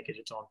I would make it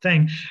its own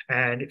thing.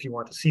 And if you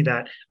want to see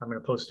that, I'm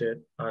going to post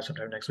it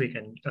sometime next week.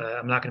 And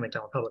I'm not going to make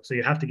that one public. So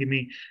you have to give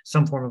me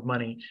some form of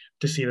money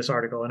to see this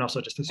article and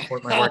also just to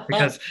support my work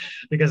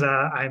because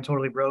I am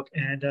totally broke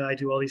and I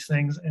do all these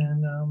things.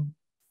 And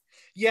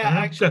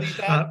actually,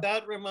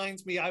 that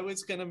reminds me, I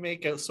was going to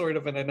make a sort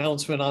of an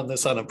announcement on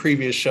this on a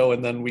previous show,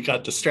 and then we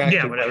got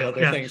distracted by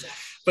other things.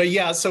 But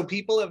yeah, so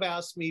people have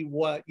asked me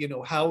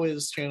how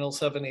is Channel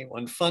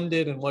 781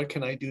 funded and what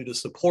can I do to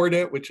support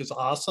it, which is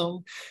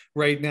awesome.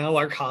 Right now,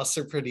 our costs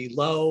are pretty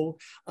low.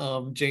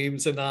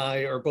 James and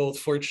I are both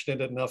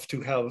fortunate enough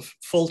to have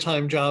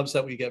full-time jobs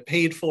that we get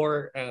paid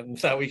for and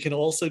that we can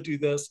also do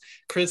this.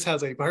 Chris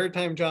has a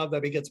part-time job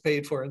that he gets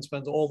paid for and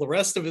spends all the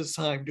rest of his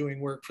time doing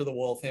work for the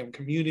Waltham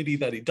community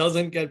that he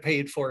doesn't get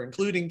paid for,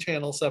 including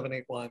Channel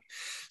 781.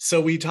 So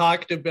we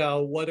talked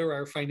about what are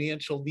our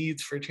financial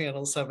needs for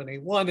Channel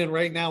 781, and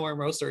right now our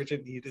most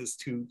urgent need is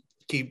to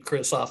keep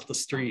Chris off the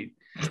street,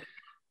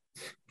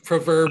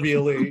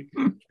 proverbially.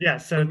 Yeah,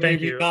 so thank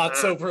you. Not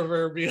so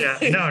proverbially. Yeah,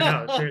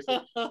 no, seriously.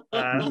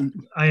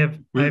 I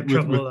have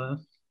trouble.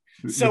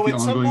 So at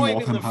some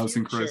point in the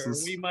future,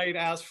 we might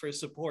ask for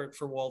support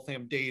for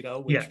Waltham Data,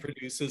 which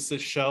produces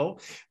this show.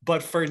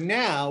 But for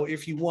now,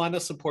 if you want to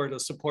support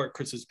us, support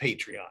Chris's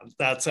Patreon.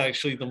 That's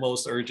actually the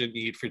most urgent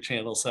need for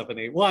Channel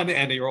 781.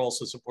 And you're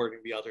also supporting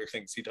the other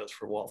things he does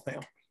for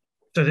Waltham.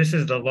 So this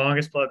is the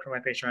longest plug for my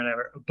Patreon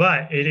ever,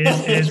 but it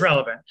is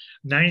relevant.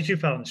 92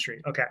 Felton Street.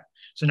 Okay.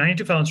 So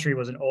 92 Felton Street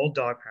was an old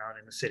dog pound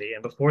in the city,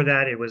 and before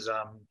that, it was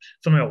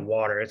something about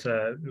water. It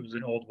was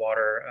an old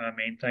water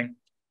main thing.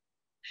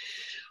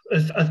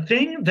 A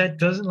thing that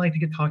doesn't like to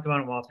get talked about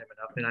in Waltham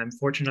enough, and I'm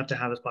fortunate enough to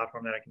have this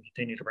platform that I can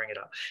continue to bring it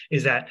up,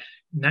 is that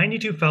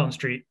 92 Felton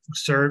Street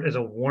served as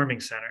a warming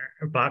center,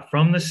 but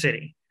from the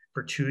city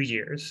for 2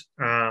 years.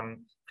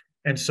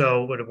 And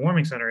so what a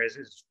warming center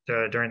is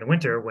during the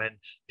winter when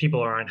people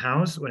are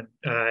unhoused, and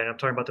I'm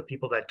talking about the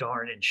people that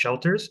aren't in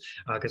shelters,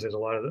 because there's a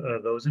lot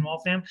of those in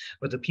Waltham,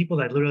 but the people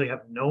that literally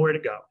have nowhere to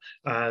go.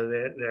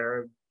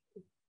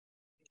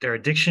 Their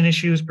addiction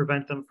issues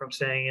prevent them from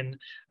staying in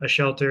a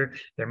shelter.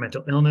 Their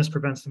mental illness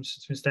prevents them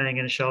from staying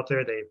in a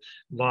shelter. They've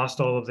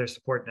lost all of their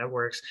support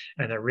networks,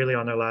 and they're really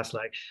on their last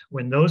leg.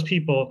 When those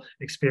people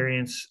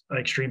experience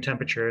extreme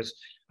temperatures,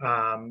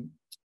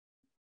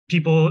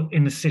 people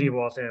in the city of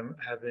Waltham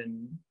have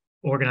been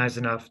organized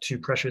enough to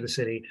pressure the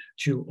city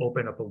to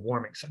open up a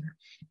warming center.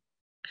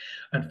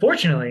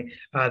 Unfortunately,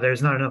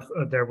 there's not enough.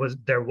 There was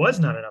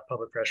not enough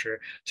public pressure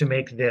to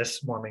make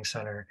this warming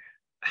center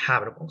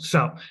habitable.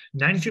 So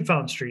 92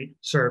 Felton Street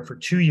served for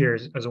 2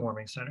 years as a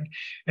warming center.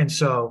 And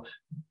so,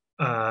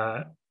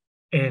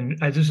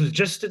 this was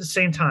just at the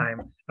same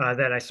time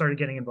that I started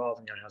getting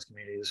involved in young house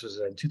community. This was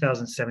in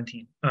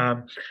 2017.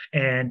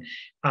 And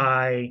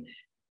I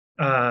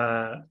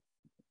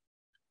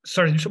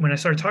when I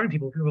started talking to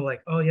people were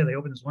like, oh yeah, they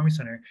opened this warming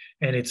center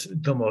and it's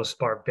the most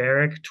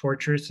barbaric,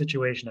 torturous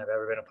situation I've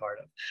ever been a part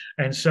of.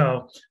 And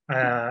so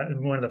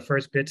one of the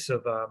first bits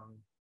of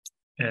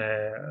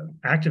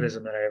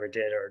activism that I ever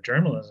did, or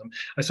journalism,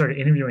 I started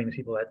interviewing the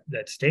people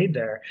that stayed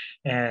there,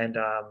 and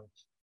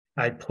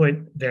I put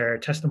their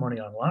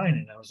testimony online,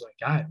 and I was like,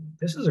 God,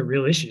 this is a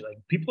real issue. Like,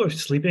 people are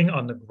sleeping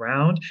on the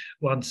ground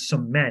on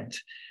cement,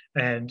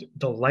 and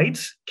the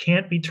lights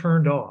can't be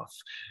turned off.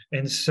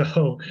 And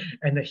so,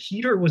 and the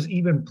heater was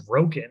even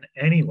broken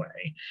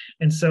anyway.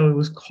 And so it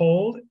was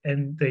cold,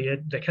 and they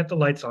kept the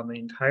lights on the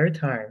entire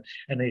time,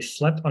 and they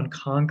slept on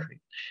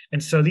concrete.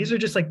 And so these are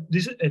just like,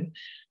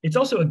 it's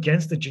also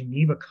against the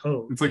Geneva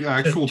Code. It's like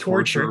actual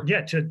torture.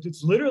 Yeah,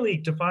 it's literally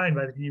defined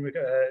by the Geneva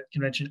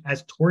Convention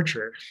as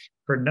torture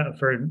for not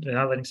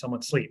letting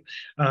someone sleep.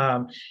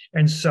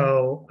 And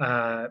so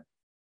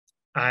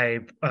I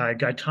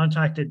got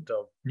contacted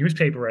the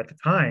newspaper at the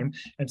time,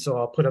 and so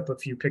I'll put up a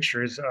few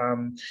pictures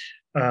from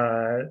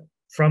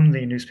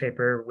the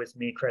newspaper with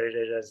me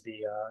credited as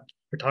the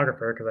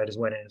photographer, because I just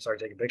went in and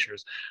started taking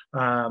pictures.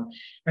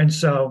 And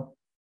so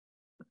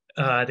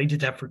they did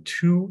that for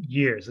 2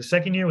 years. The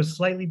second year was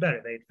slightly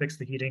better. They fixed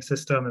the heating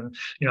system, and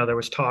there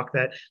was talk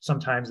that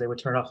sometimes they would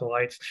turn off the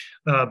lights,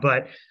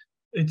 but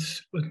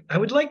I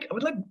would like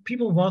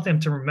people in Waltham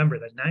to remember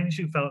that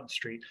 92 Felton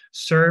Street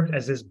served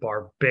as this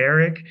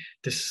barbaric,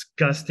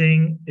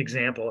 disgusting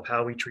example of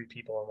how we treat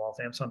people in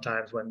Waltham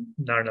sometimes when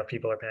not enough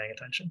people are paying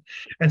attention.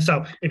 And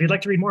so if you'd like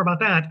to read more about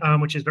that,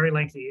 which is very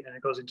lengthy, and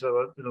it goes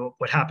into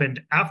what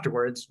happened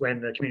afterwards when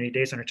the Community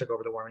Day Center took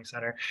over the Warming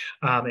Center,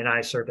 and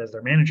I served as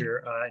their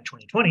manager in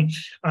 2020,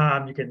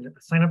 you can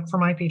sign up for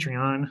my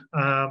Patreon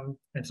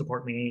and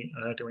support me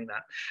doing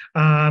that.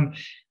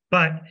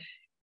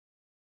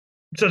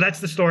 So that's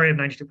the story of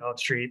 92 Felton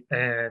Street,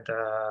 and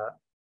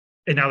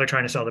now they're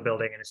trying to sell the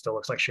building, and it still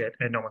looks like shit,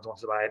 and no one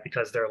wants to buy it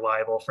because they're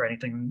liable for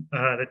anything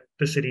that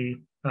the city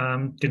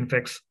didn't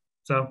fix.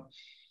 So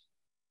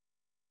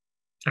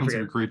Sounds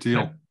like a great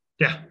deal.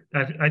 Yeah,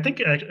 I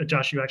think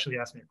Josh, you actually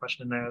asked me a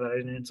question there that I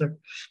didn't answer.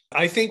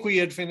 I think we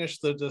had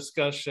finished the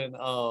discussion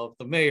of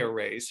the mayor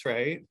race,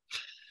 right?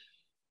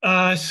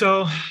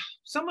 So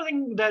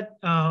something that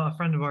a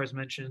friend of ours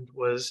mentioned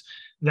was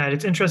that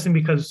it's interesting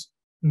because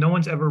no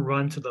one's ever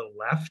run to the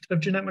left of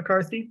Jeanette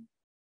McCarthy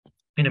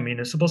in a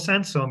municipal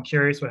sense. So I'm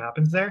curious what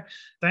happens there.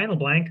 Diana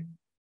LeBlanc,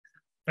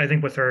 I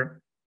think with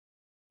her,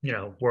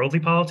 worldly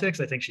politics,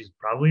 I think she's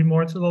probably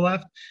more to the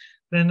left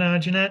than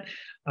Jeanette.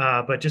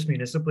 But just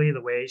municipally,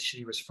 the way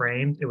she was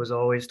framed, it was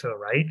always to the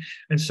right.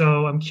 And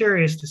so I'm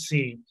curious to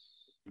see,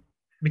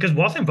 because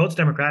Waltham votes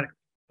Democratic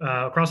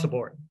across the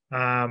board.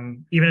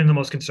 Even in the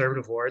most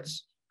conservative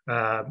wards,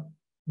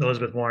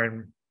 Elizabeth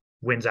Warren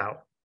wins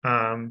out.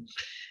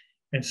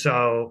 And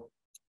so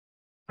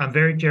I'm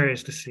very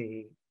curious to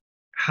see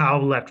how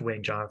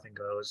left-wing Jonathan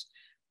goes,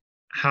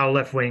 how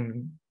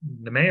left-wing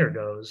the mayor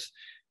goes,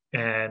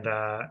 and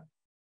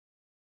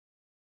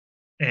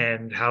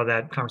how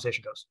that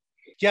conversation goes.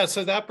 Yeah,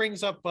 so that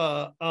brings up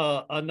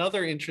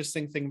another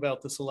interesting thing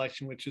about this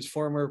election, which is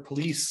former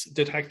police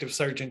detective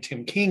Sergeant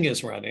Tim King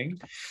is running.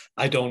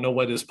 I don't know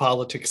what his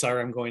politics are.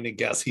 I'm going to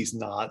guess he's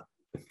not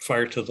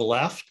far to the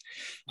left.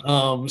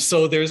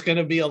 So there's going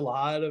to be a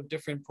lot of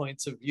different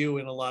points of view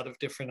and a lot of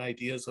different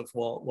ideas of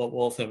what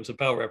Waltham's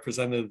about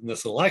represented in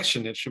this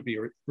election. It should be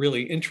a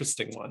really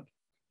interesting one.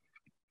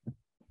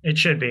 It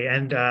should be.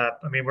 And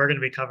we're going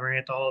to be covering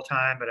it all the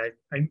time, but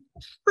I'm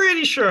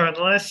pretty sure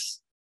unless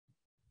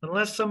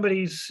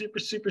somebody's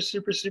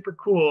super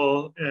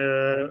cool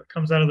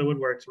comes out of the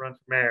woodwork to run for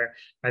mayor,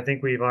 I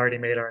think we've already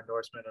made our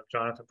endorsement of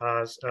Jonathan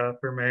Paz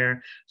for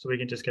mayor. So we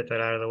can just get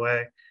that out of the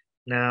way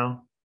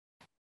now.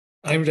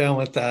 I'm down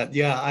with that.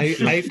 Yeah, I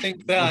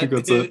think that I think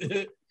that's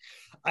it.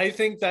 I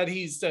think that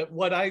he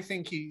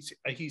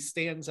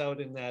stands out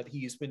in that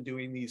he's been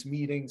doing these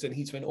meetings and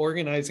he's been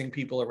organizing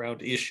people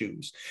around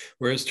issues,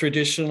 whereas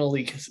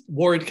traditionally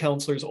ward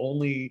councilors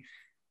only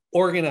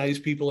organize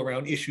people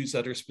around issues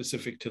that are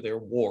specific to their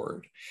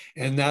ward.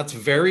 And that's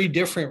very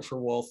different for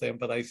Waltham,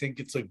 but I think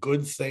it's a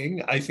good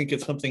thing. I think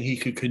it's something he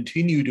could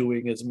continue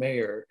doing as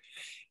mayor.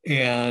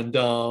 And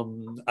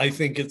I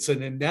think it's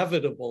an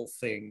inevitable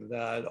thing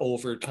that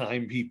over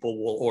time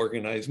people will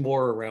organize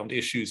more around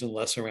issues and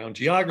less around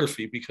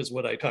geography, because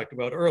what I talked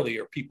about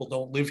earlier, people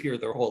don't live here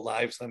their whole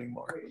lives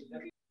anymore.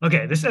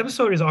 Okay, this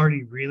episode is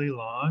already really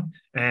long,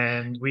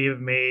 and we have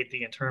made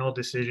the internal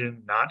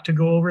decision not to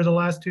go over the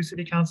last two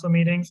city council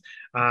meetings.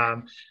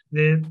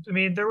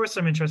 There were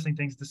some interesting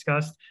things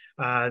discussed.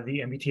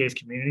 The MBTA's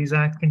Communities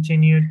Act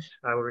continued,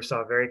 where we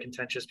saw very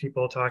contentious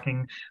people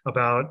talking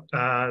about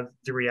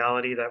the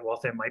reality that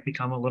Waltham might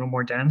become a little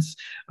more dense.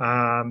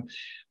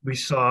 We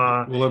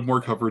saw... We'll have more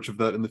coverage of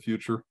that in the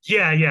future.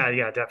 Yeah,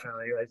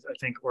 definitely. I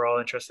think we're all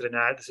interested in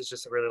that. This is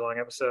just a really long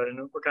episode,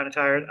 and we're kind of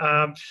tired.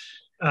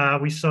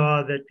 We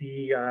saw that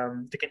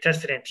the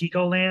contested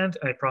Antico land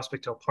at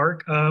Prospect Hill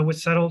Park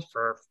was settled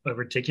for a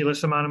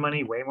ridiculous amount of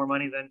money, way more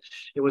money than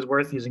it was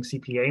worth using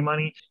CPA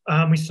money.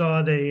 We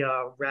saw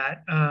the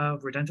rat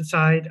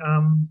rodenticide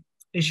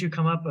issue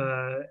come up,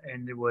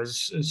 and it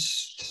was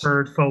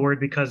spurred forward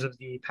because of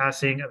the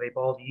passing of a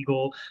bald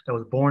eagle that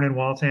was born in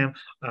Waltham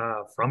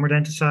from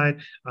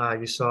rodenticide.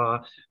 You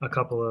saw a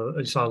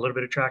little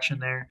bit of traction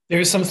there.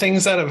 There's some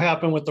things that have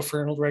happened with the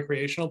Fernald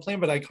recreational plan,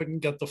 but I couldn't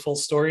get the full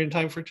story in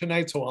time for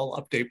tonight, so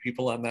I'll update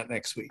people on that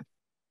next week.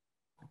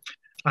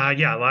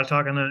 Yeah, a lot of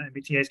talk on the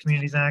MBTA's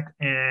Communities Act,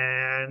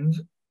 and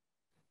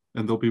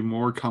there'll be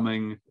more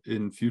coming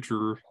in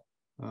future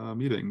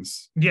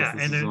meetings. Yeah,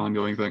 this is an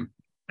ongoing thing.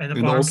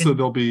 And also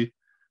there'll be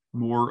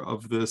more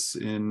of this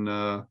in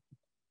not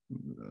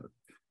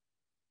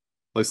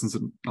license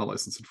and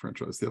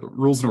franchise, the other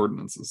rules and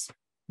ordinances.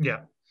 Yeah.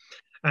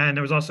 And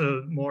there was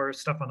also more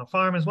stuff on the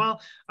farm as well.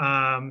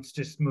 It's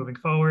just moving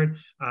forward,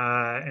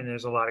 and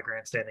there's a lot of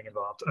grandstanding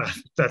involved.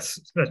 That's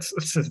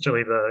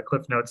essentially the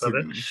cliff notes of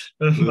it.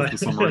 The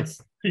summary.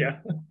 Yeah.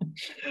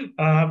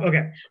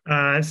 Okay.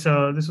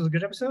 So this was a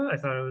good episode. I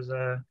thought it was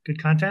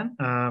good content.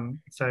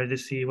 Excited to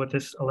see what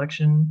this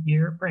election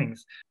year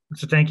brings.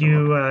 So thank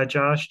you,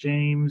 Josh,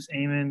 James,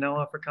 Eamon,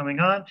 Noah, for coming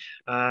on.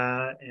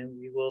 And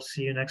we will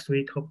see you next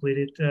week,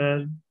 hopefully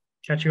to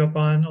catch you up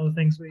on all the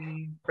things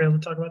we were able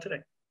to talk about today.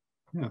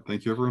 Yeah,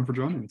 thank you everyone for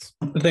joining us.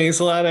 Thanks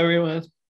a lot, everyone.